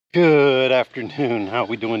Good afternoon. How are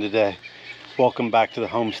we doing today? Welcome back to the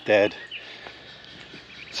homestead.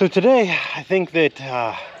 So today, I think that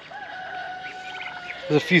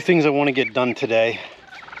there's a few things I want to get done today.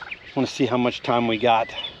 I want to see how much time we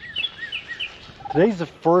got. Today's the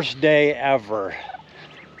first day ever.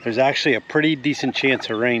 There's actually a pretty decent chance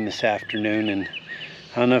of rain this afternoon, and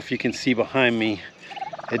I don't know if you can see behind me.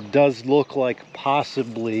 It does look like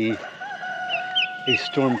possibly a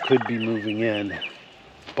storm could be moving in.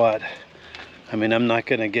 But I mean, I'm not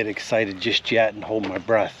gonna get excited just yet and hold my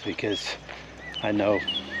breath, because I know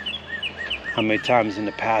how many times in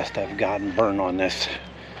the past I've gotten burned on this,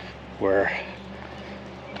 where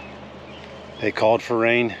they called for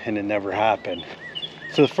rain and it never happened.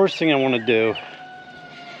 So the first thing I want to do,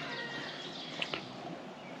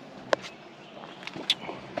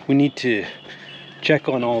 we need to check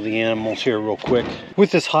on all the animals here real quick.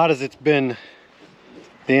 With as hot as it's been,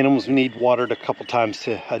 the animals need watered a couple times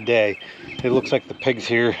a day. It looks like the pigs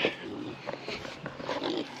here,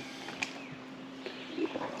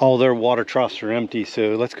 all their water troughs are empty,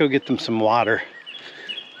 so let's go get them some water.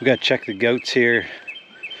 We gotta check the goats here.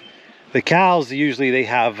 The cows, usually they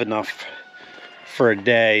have enough for a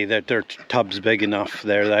day, that their tub's big enough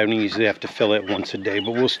there that I don't usually have to fill it once a day,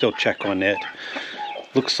 but we'll still check on it.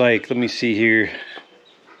 Looks like, let me see here,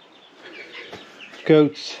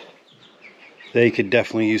 goats, they could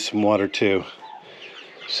definitely use some water too.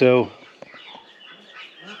 So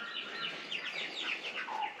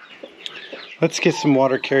let's get some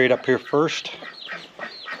water carried up here first.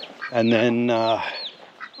 And then I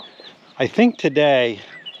think today,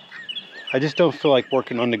 I just don't feel like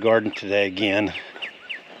working on the garden today again.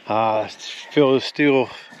 Feel there's still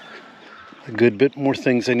a good bit more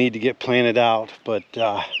things I need to get planted out, but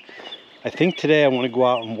I think today I want to go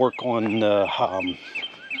out and work on the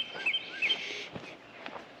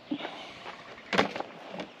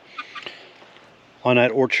on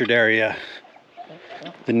that orchard area,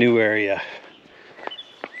 the new area.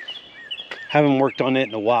 Haven't worked on it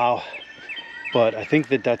in a while, but I think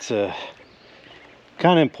that that's a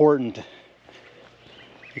kind of important,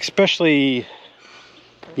 especially,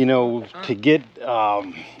 you know, to get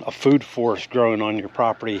a food forest growing on your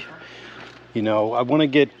property. You know, I want to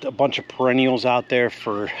get a bunch of perennials out there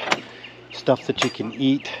for stuff that you can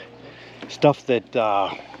eat, stuff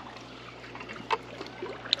that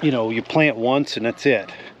you know, you plant once and that's it.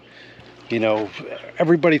 You know,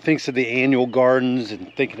 everybody thinks of the annual gardens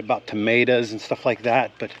and thinking about tomatoes and stuff like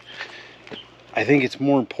that, but I think it's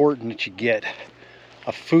more important that you get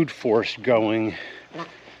a food forest going,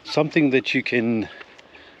 something that you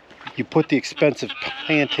put the expensive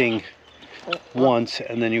planting once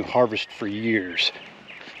and then you harvest for years.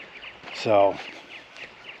 So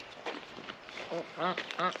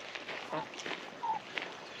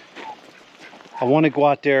I want to go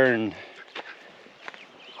out there and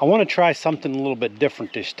I want to try something a little bit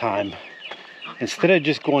different this time. Instead of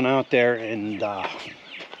just going out there and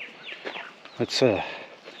let's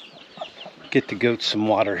get the goats some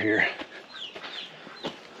water here.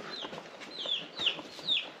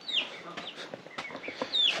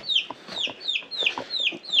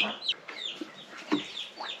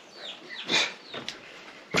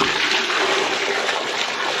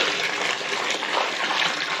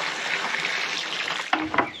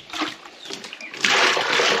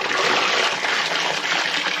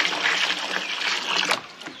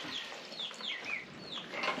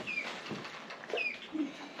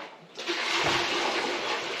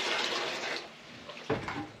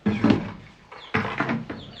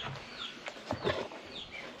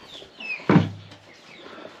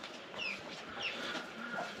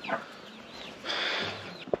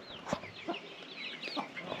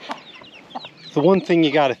 The one thing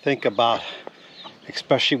you got to think about,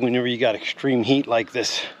 especially whenever you got extreme heat like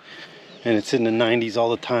this and it's in the 90s all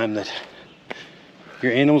the time, that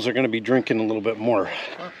your animals are going to be drinking a little bit more.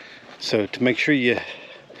 So to make sure you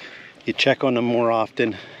check on them more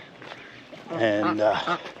often and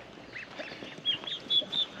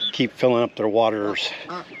keep filling up their waters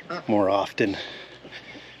more often.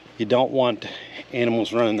 You don't want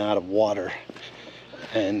animals running out of water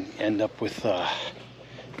and end up with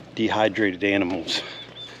dehydrated animals,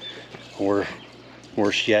 or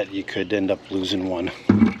worse yet, you could end up losing one.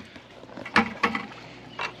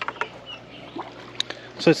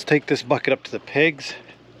 So let's take this bucket up to the pigs.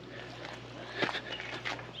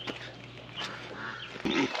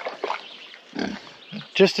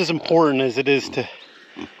 Just as important as it is to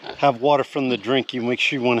have water from the drink, you make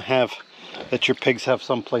sure you want to have that your pigs have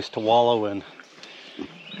some place to wallow in,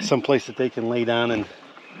 some place that they can lay down and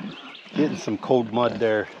get in some cold mud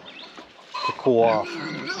there to cool off.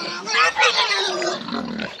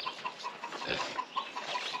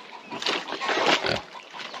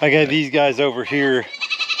 I got these guys over here.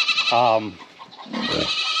 The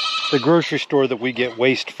grocery store that we get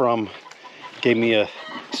waste from gave me a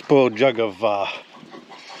spoiled jug of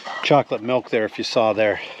chocolate milk there, if you saw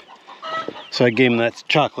there. So I gave them that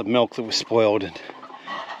chocolate milk that was spoiled, and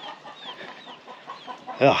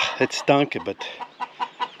it stunk, but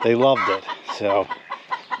they loved it. So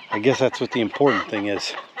I guess that's what the important thing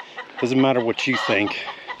is. Doesn't matter what you think,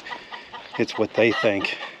 it's what they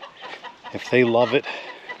think. If they love it,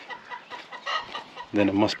 then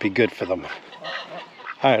it must be good for them.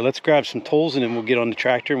 All right, let's grab some tools and then we'll get on the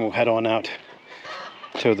tractor and we'll head on out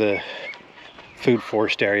to the food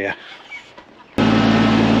forest area.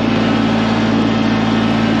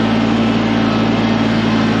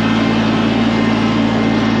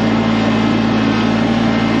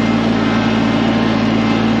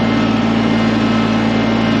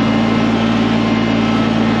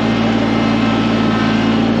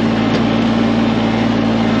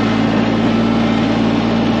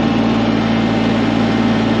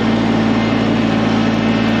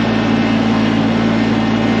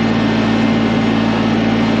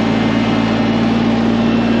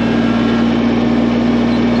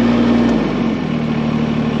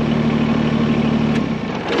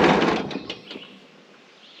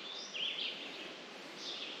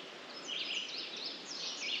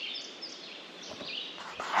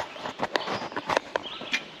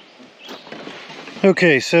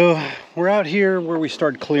 Okay, so we're out here where we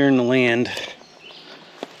started clearing the land.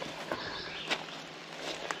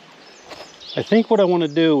 I think what I want to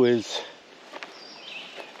do is,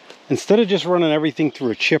 instead of just running everything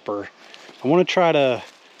through a chipper, I want to try to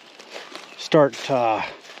start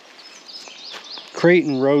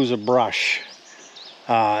creating rows of brush.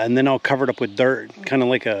 And then I'll cover it up with dirt, kind of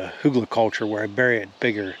like a hugelkultur where I bury it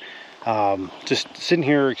bigger. Just sitting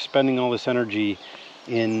here expending all this energy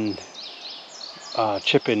in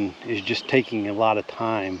chipping is just taking a lot of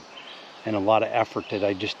time and a lot of effort that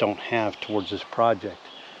I just don't have towards this project.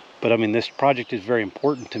 But I mean, this project is very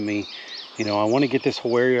important to me. You know, I want to get this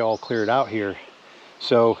whole area all cleared out here.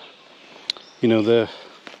 So, you know, the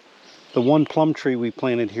one plum tree we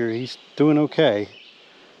planted here, he's doing okay.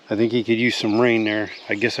 I think he could use some rain there.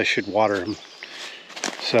 I guess I should water him.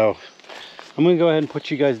 So I'm gonna go ahead and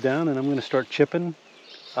put you guys down and I'm gonna start chipping.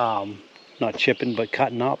 Not chipping, but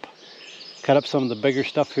cutting up. Cut up some of the bigger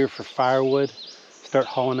stuff here for firewood, start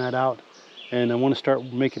hauling that out, and I want to start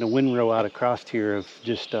making a windrow out across here of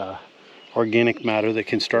just organic matter that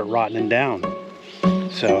can start rotting down.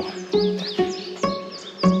 So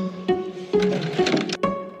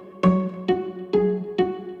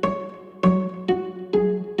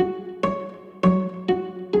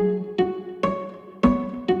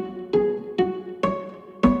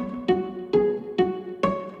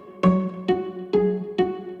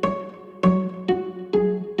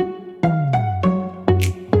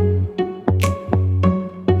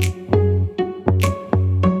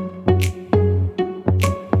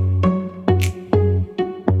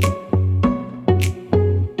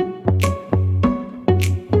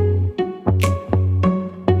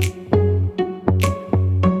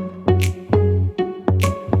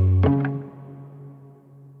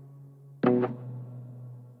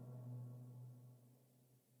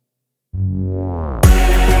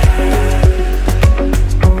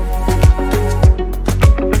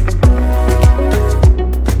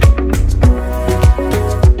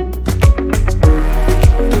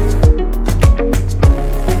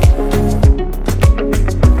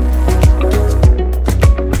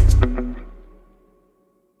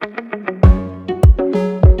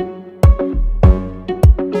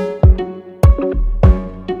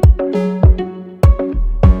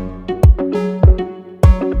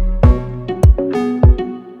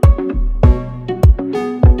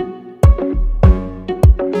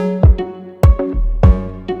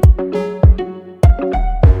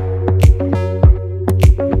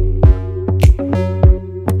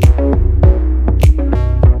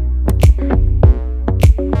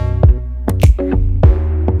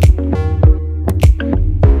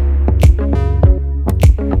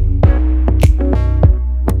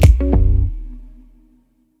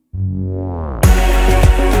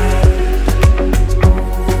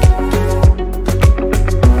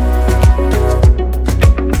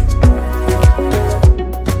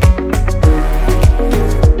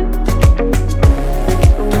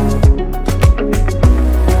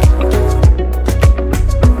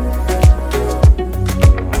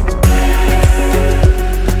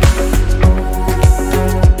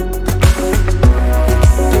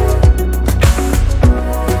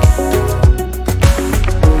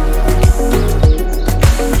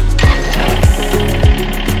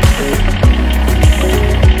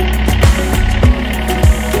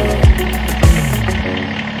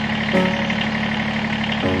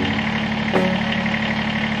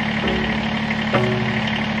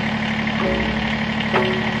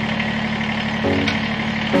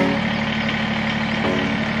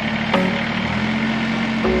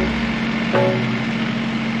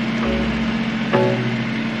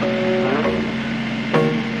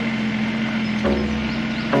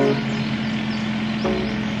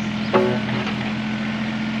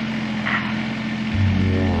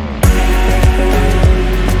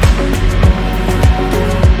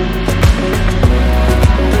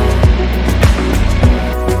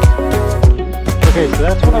So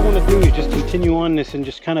that's what I want to do, is just continue on this and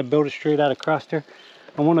just kind of build it straight out across there.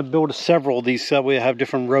 I want to build several of these so that way I have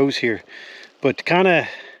different rows here. But kind of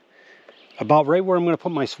about right where I'm going to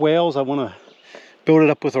put my swales, I want to build it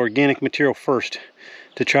up with organic material first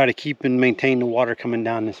to try to keep and maintain the water coming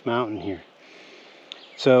down this mountain here.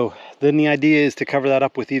 So then the idea is to cover that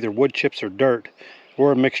up with either wood chips or dirt,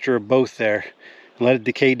 or a mixture of both there, and let it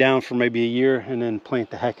decay down for maybe a year and then plant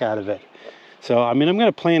the heck out of it. So I mean, I'm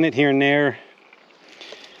going to plant it here and there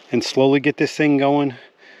and slowly get this thing going.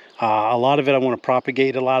 A lot of it I want to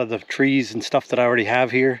propagate a lot of the trees and stuff that I already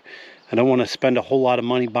have here. I don't want to spend a whole lot of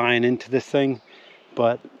money buying into this thing,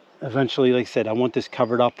 but eventually, like I said, I want this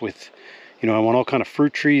covered up with, you know, I want all kind of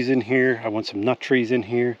fruit trees in here. I want some nut trees in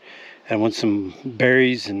here. I want some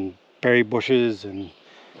berries and berry bushes and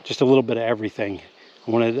just a little bit of everything.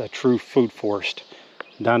 I wanted a true food forest,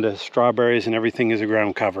 down to strawberries and everything as a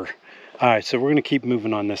ground cover. All right, so we're going to keep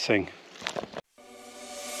moving on this thing.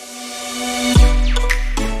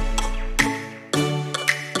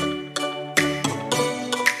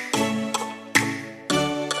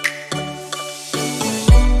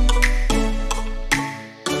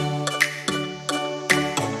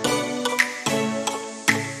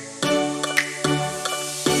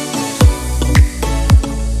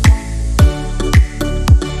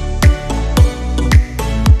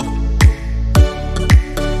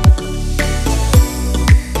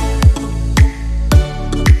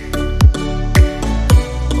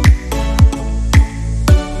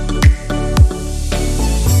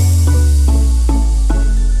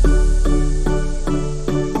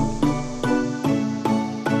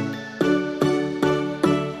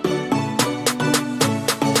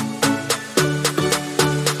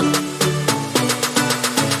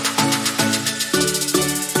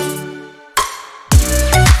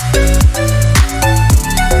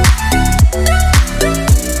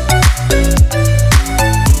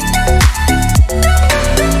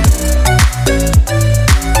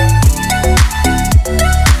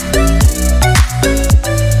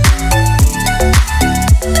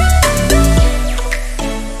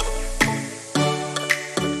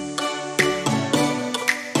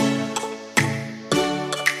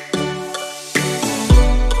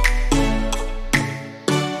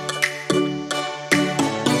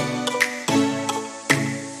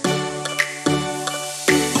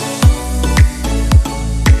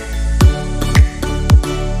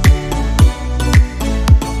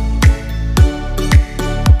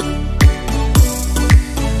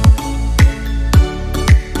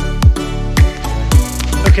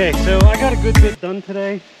 Okay, so I got a good bit done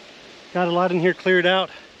today. Got a lot in here cleared out,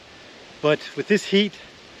 but with this heat,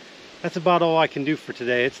 that's about all I can do for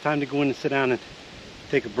today. It's time to go in and sit down and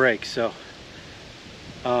take a break. So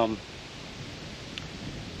I'm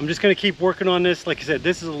just gonna keep working on this. Like I said,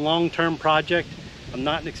 this is a long-term project. I'm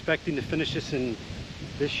not expecting to finish this in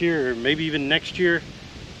this year or maybe even next year,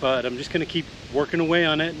 but I'm just gonna keep working away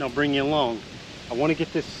on it and I'll bring you along. I wanna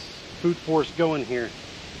get this food forest going here.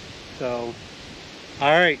 So, all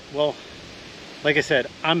right, well, like I said,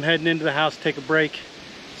 I'm heading into the house to take a break.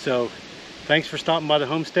 So thanks for stopping by the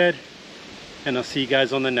homestead, and I'll see you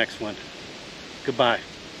guys on the next one. Goodbye.